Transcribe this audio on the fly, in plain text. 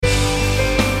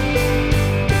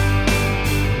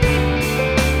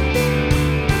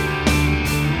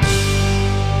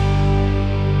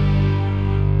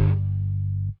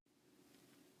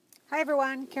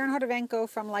everyone, Karen Hodavenko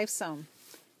from LifeZone.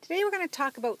 Today we're going to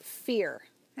talk about fear.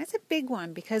 That's a big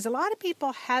one because a lot of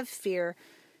people have fear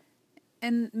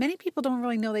and many people don't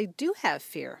really know they do have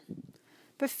fear.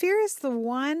 But fear is the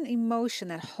one emotion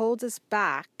that holds us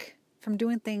back from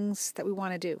doing things that we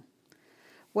want to do.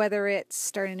 Whether it's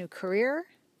starting a new career,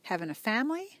 having a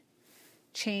family,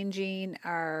 changing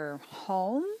our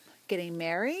home, getting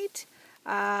married,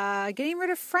 getting rid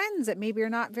of friends that maybe are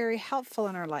not very helpful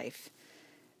in our life.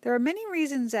 There are many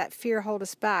reasons that fear hold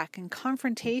us back, and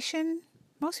confrontation,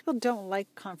 most people don't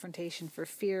like confrontation for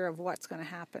fear of what's going to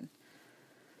happen.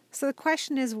 So the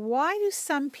question is, why do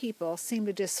some people seem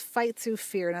to just fight through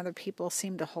fear and other people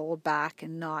seem to hold back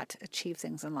and not achieve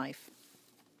things in life?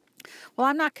 Well,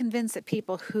 I'm not convinced that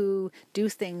people who do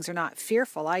things are not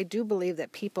fearful. I do believe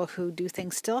that people who do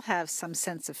things still have some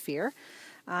sense of fear,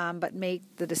 but make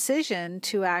the decision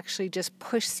to actually just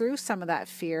push through some of that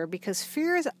fear because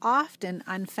fear is often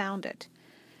unfounded.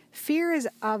 Fear is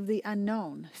of the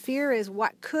unknown. Fear is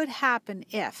what could happen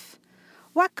if.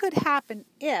 What could happen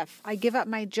if I give up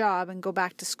my job and go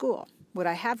back to school? Would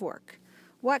I have work?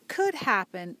 What could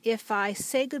happen if I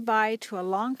say goodbye to a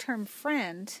long-term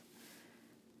friend?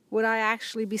 Would I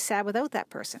actually be sad without that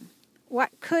person?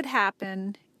 What could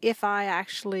happen if I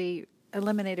actually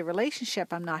eliminate a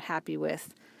relationship I'm not happy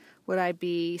with? Would I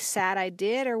be sad I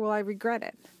did, or will I regret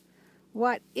it?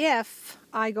 What if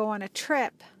I go on a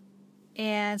trip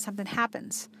and something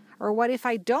happens? Or what if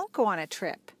I don't go on a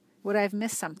trip? Would I have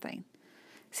missed something?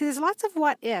 See, there's lots of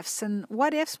what ifs, and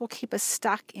what ifs will keep us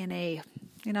stuck in a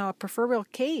proverbial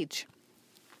cage.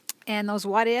 And those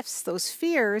what ifs, those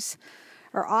fears,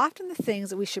 are often the things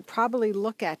that we should probably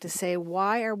look at to say,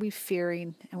 why are we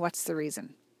fearing and what's the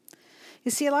reason?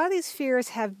 You see, a lot of these fears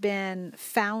have been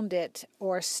founded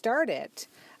or started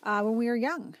when we were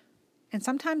young. And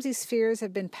sometimes these fears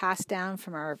have been passed down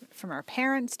from our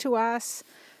parents to us,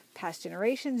 past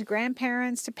generations,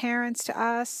 grandparents to parents to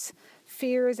us,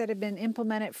 fears that have been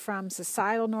implemented from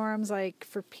societal norms, like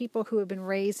for people who have been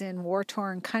raised in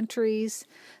war-torn countries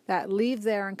that leave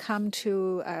there and come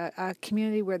to a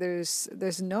community where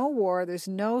there's no war, there's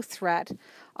no threat,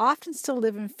 often still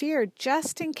live in fear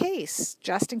just in case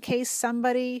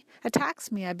somebody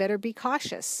attacks me, I better be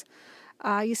cautious.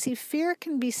 You see, fear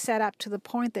can be set up to the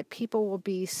point that people will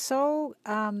be so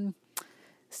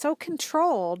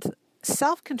controlled,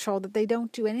 self-controlled, that they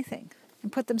don't do anything and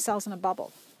put themselves in a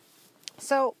bubble.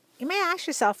 So you may ask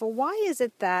yourself, well, why is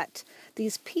it that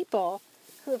these people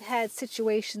who have had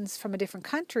situations from a different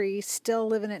country still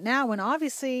live in it now when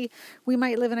obviously we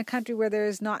might live in a country where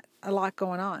there's not a lot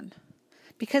going on?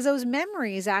 Because those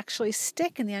memories actually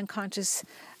stick in the unconscious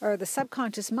or the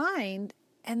subconscious mind,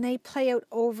 and they play out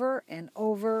over and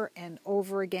over and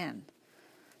over again.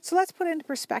 So let's put it into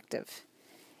perspective.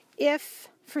 If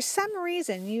for some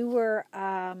reason you were,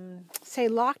 say,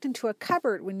 locked into a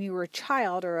cupboard when you were a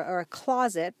child, or a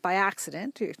closet by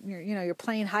accident, you're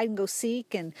playing hide and go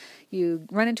seek, and you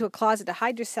run into a closet to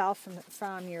hide yourself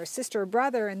from your sister or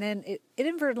brother, and then it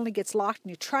inadvertently gets locked, and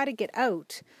you try to get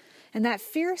out, and that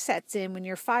fear sets in when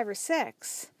you're 5 or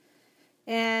 6,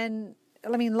 and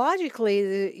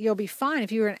logically, you'll be fine.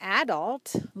 If you were an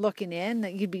adult looking in,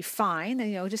 that you'd be fine.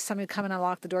 And, just somebody come in and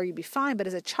unlock the door, you'd be fine. But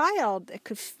as a child,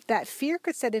 that fear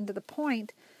could set into the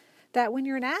point that when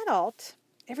you're an adult,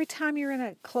 every time you're in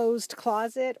a closed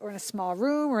closet or in a small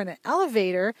room or in an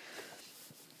elevator,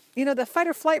 the fight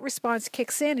or flight response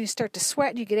kicks in and you start to sweat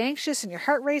and you get anxious and your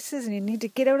heart races and you need to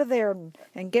get out of there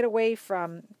and get away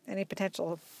from any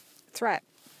potential threat.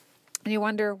 And you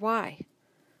wonder, why?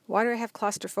 Why do I have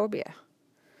claustrophobia?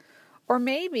 Or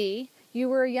maybe you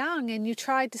were young and you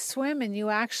tried to swim and you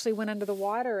actually went under the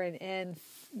water and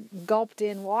gulped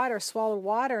in water, swallowed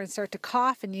water, and started to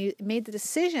cough, and you made the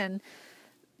decision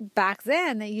back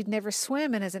then that you'd never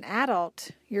swim, and as an adult,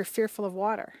 you're fearful of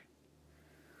water.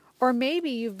 Or maybe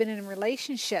you've been in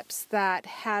relationships that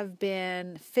have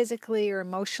been physically or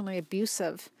emotionally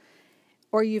abusive,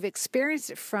 or you've experienced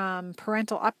it from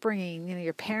parental upbringing.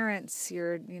 Your parents,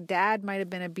 your dad might have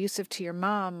been abusive to your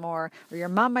mom, or your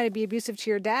mom might be abusive to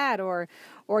your dad, or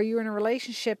you were in a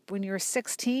relationship when you were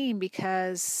 16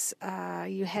 because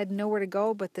you had nowhere to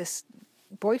go but this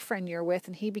boyfriend you're with,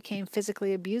 and he became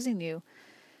physically abusing you.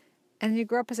 And you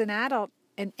grow up as an adult,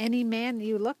 and any man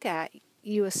you look at,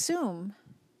 you assume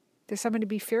there's somebody to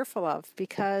be fearful of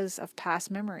because of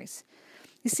past memories.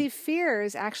 You see,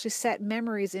 fears actually set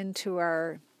memories into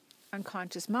our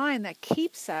unconscious mind that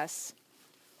keeps us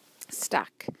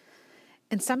stuck.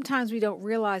 And sometimes we don't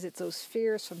realize it's those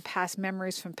fears from past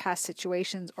memories, from past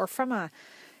situations, or from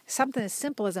something as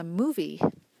simple as a movie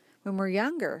when we're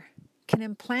younger can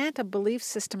implant a belief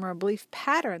system or a belief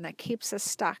pattern that keeps us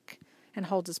stuck and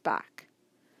holds us back.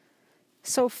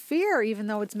 So fear, even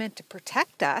though it's meant to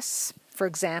protect us, for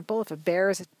example, if a bear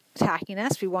is attacking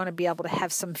us, we want to be able to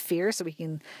have some fear so we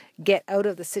can get out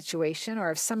of the situation.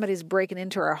 Or if somebody's breaking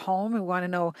into our home, we want to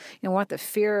know, want the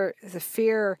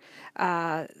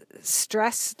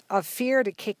stress of fear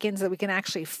to kick in so that we can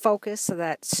actually focus. So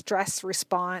that stress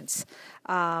response,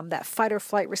 that fight or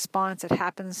flight response that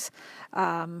happens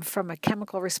from a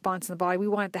chemical response in the body, we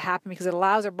want it to happen because it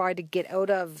allows our body to get out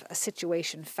of a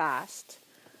situation fast.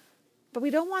 But we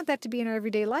don't want that to be in our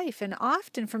everyday life. And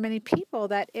often for many people,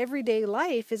 that everyday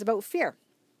life is about fear.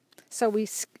 So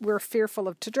we're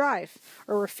fearful to drive,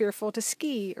 or we're fearful to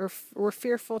ski, or we're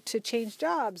fearful to change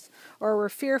jobs, or we're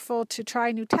fearful to try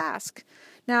a new task.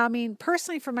 Now,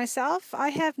 personally for myself, I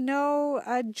have no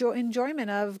enjoyment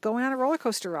of going on a roller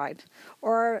coaster ride,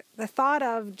 or the thought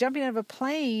of jumping out of a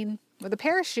plane with a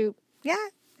parachute. Yeah,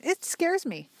 it scares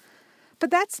me.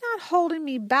 But that's not holding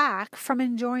me back from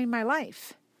enjoying my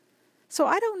life. So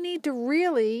I don't need to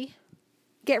really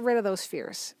get rid of those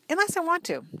fears unless I want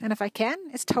to. And if I can,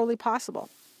 it's totally possible.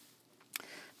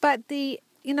 But there's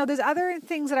other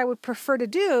things that I would prefer to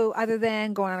do other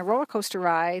than going on a roller coaster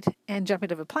ride and jumping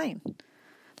out of a plane,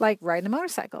 like riding a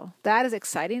motorcycle. That is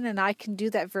exciting and I can do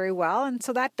that very well. And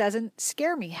so that doesn't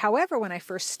scare me. However, when I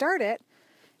first started,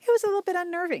 it was a little bit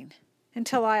unnerving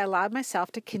until I allowed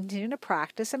myself to continue to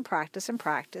practice and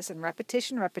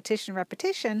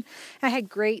repetition. I had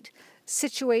great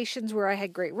situations where I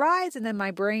had great rides, and then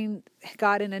my brain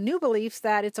got in a new belief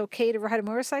that it's okay to ride a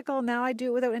motorcycle. Now I do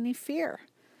it without any fear.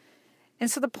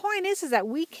 And so the point is that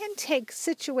we can take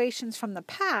situations from the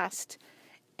past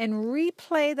and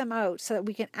replay them out so that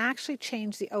we can actually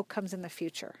change the outcomes in the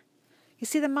future. You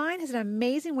see, the mind has an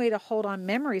amazing way to hold on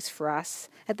memories for us.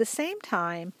 At the same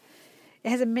time, it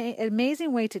has an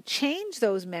amazing way to change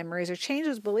those memories or change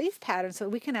those belief patterns so that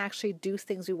we can actually do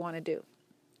things we want to do.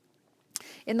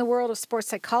 In the world of sports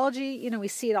psychology, we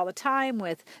see it all the time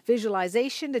with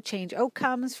visualization to change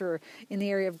outcomes. In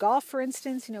the area of golf, for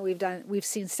instance, we've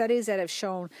seen studies that have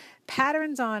shown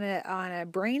patterns on a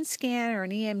brain scan or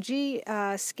an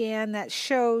EMG scan that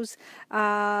shows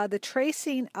the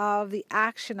tracing of the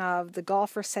action of the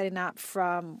golfer setting up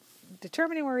from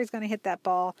determining where he's going to hit that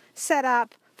ball, set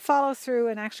up, follow through,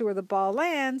 and actually where the ball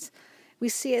lands. We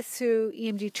see it through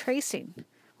EMG tracing.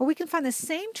 Well, we can find the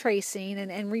same tracing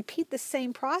and repeat the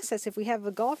same process if we have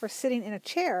a golfer sitting in a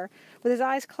chair with his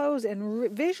eyes closed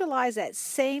and visualize that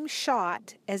same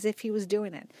shot as if he was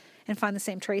doing it and find the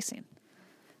same tracing.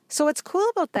 So what's cool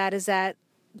about that is that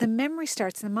the memory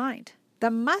starts in the mind. The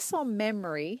muscle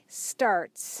memory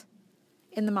starts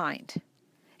in the mind.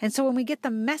 And so when we get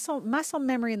the muscle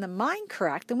memory in the mind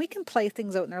correct, then we can play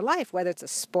things out in our life, whether it's a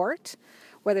sport,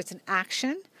 whether it's an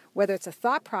action, whether it's a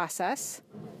thought process.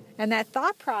 And that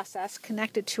thought process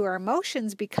connected to our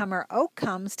emotions become our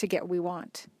outcomes to get what we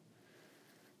want.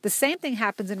 The same thing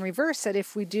happens in reverse, that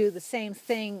if we do the same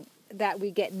thing that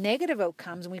we get negative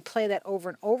outcomes and we play that over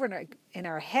and over in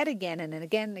our head again and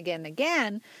again and again and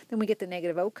again, then we get the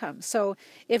negative outcomes. So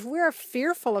if we're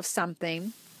fearful of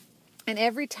something, and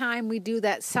every time we do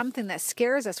that something that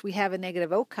scares us, we have a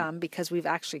negative outcome because we've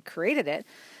actually created it,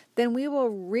 then we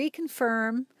will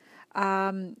reconfirm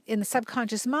in the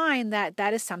subconscious mind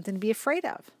that is something to be afraid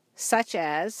of, such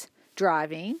as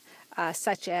driving,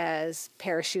 such as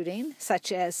parachuting,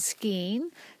 such as skiing,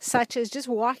 such as just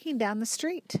walking down the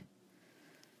street.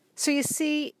 So you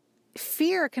see,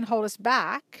 fear can hold us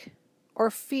back,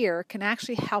 or fear can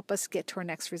actually help us get to our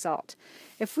next result.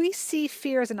 If we see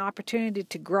fear as an opportunity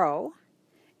to grow,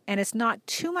 and it's not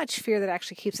too much fear that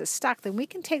actually keeps us stuck, then we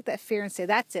can take that fear and say,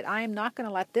 that's it. I am not going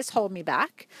to let this hold me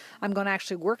back. I'm going to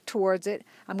actually work towards it.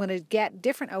 I'm going to get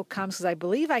different outcomes because I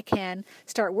believe I can.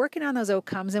 Start working on those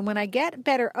outcomes. And when I get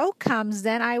better outcomes,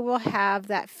 then I will have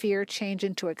that fear change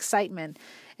into excitement.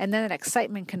 And then that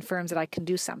excitement confirms that I can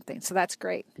do something. So that's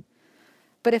great.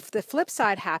 But if the flip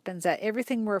side happens, that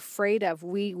everything we're afraid of,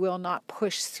 we will not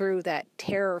push through that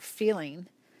terror feeling,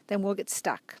 then we'll get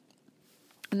stuck.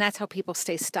 And that's how people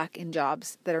stay stuck in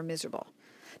jobs that are miserable.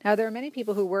 Now, there are many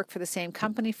people who work for the same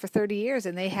company for 30 years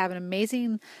and they have an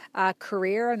amazing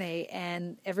career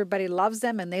and everybody loves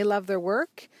them and they love their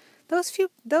work. Those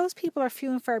people are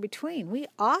few and far between. We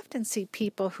often see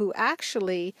people who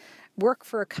actually work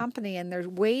for a company and they're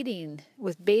waiting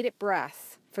with bated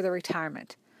breath for their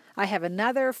retirement. I have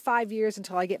another 5 years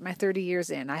until I get my 30 years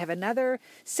in. I have another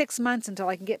 6 months until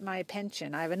I can get my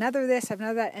pension. I have another this, I have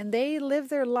another that. And they live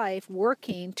their life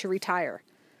working to retire.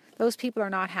 Those people are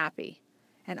not happy.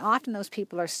 And often those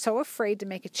people are so afraid to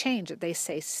make a change that they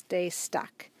stay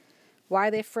stuck. Why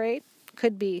are they afraid?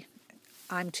 Could be,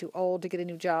 I'm too old to get a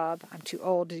new job. I'm too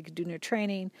old to do new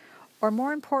training. Or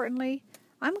more importantly,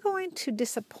 I'm going to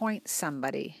disappoint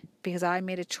somebody because I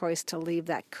made a choice to leave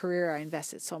that career I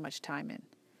invested so much time in.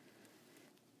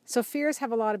 So fears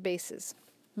have a lot of bases.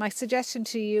 My suggestion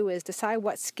to you is decide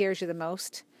what scares you the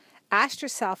most. Ask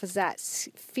yourself, is that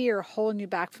fear holding you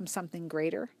back from something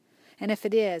greater? And if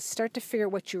it is, start to figure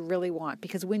out what you really want.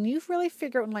 Because when you really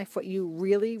figure out in life what you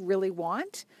really, really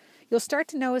want, you'll start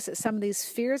to notice that some of these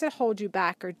fears that hold you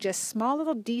back are just small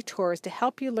little detours to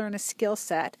help you learn a skill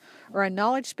set or a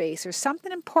knowledge base or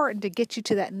something important to get you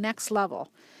to that next level.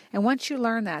 And once you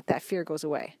learn that, that fear goes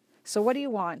away. So what do you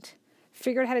want?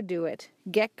 Figure out how to do it,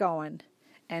 get going,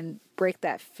 and break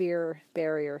that fear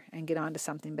barrier and get on to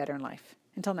something better in life.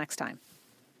 Until next time.